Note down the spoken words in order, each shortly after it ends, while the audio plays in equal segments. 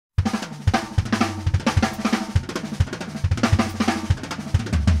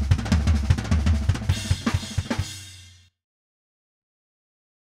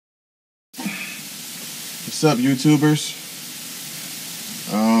What's up, YouTubers?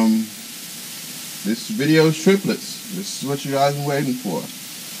 This video is triplets. This is what you guys been waiting for.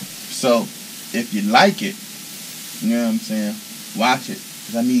 So, if you like it, you know what I'm saying, watch it.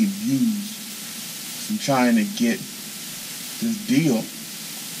 Because I need views. So I'm trying to get this deal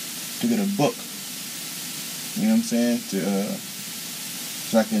to get a book. You know what I'm saying?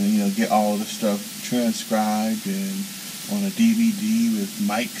 So I can, get all the stuff transcribed and on a DVD with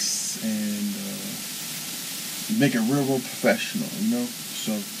mics and make it real professional,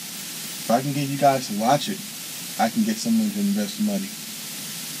 So if I can get you guys to watch it, I can get someone to invest money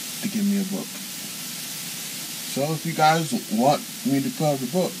to give me a book. So if you guys want me to put out the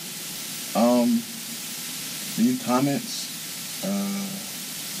book, leave comments,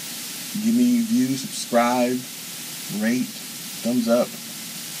 give me views, subscribe, rate, thumbs up,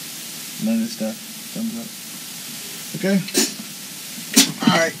 none of this stuff, thumbs up. Okay?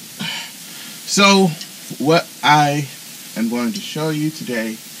 Alright. So, what I am going to show you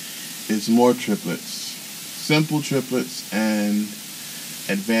today is more triplets. Simple triplets and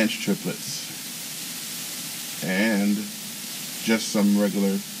advanced triplets. And just some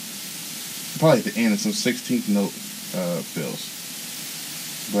regular, probably at the end of some 16th note fills.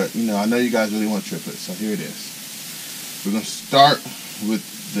 But, I know you guys really want triplets, so here it is. We're going to start with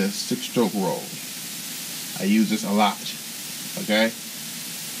the 6-stroke roll. I use this a lot, okay?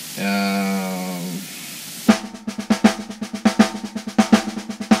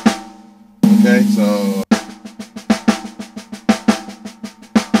 Okay, so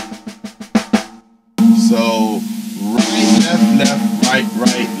right, left,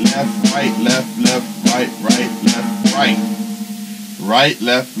 right, left, right, left, right, left, right. Right,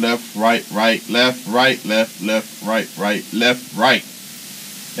 left, right, left, right.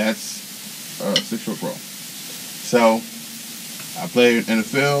 That's a 6-stroke roll. So I play in the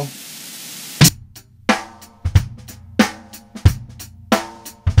field.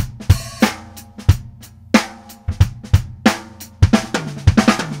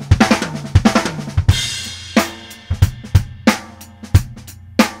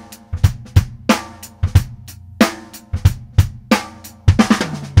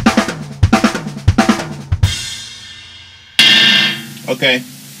 Okay,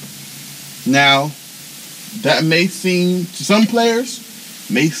 now that may seem, to some players,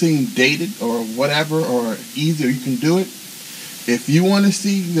 may seem dated or whatever, or easy, or you can do it. If you want to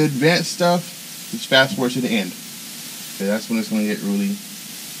see the advanced stuff, just fast forward to the end. Okay, that's when it's going to get really,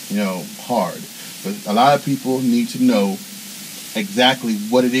 hard. But a lot of people need to know exactly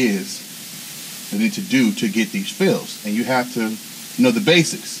what it is they need to do to get these fills. And you have to know the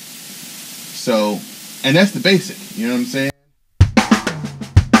basics. So, and that's the basic, you know what I'm saying?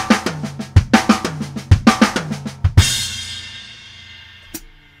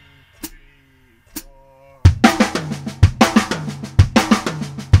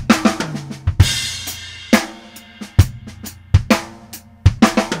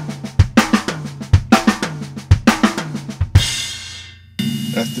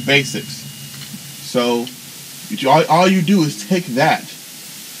 That's the basics. So all you do is take that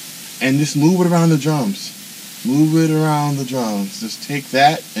and just move it around the drums. Move it around the drums. Just take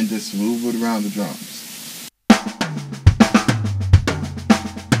that and just move it around the drums.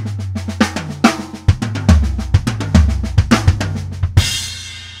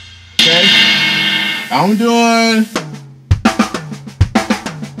 Okay? I'm doing...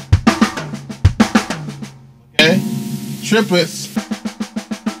 Okay? Triplets.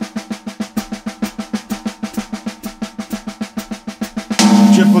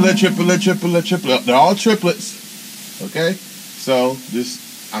 Triplet. They're all triplets. Okay? So,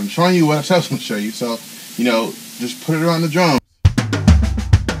 I'm showing you what I'm supposed to show you. So, just put it around the drum.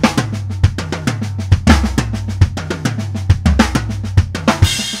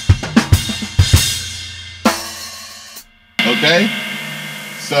 Okay?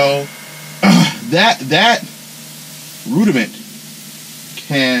 So, that rudiment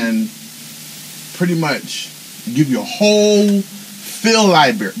can pretty much give you a whole fill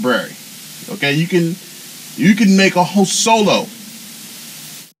library. Okay, you can make a whole solo.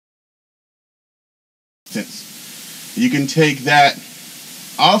 You can take that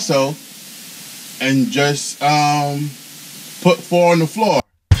also and just put 4 on the floor.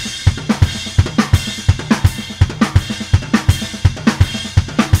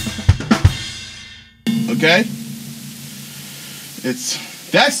 Okay?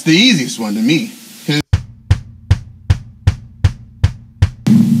 That's the easiest one to me.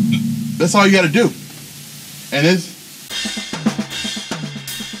 That's all you gotta do. And it's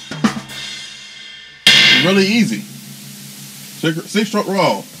really easy. 6-stroke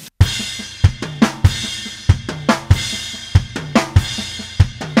roll.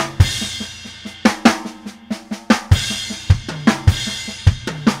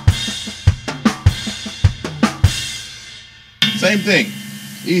 Same thing.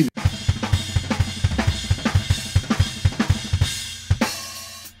 Easy.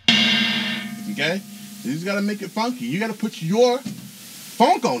 Okay? You just gotta make it funky. You gotta put your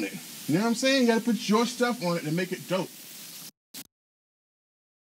funk on it. You know what I'm saying? You gotta put your stuff on it to make it dope.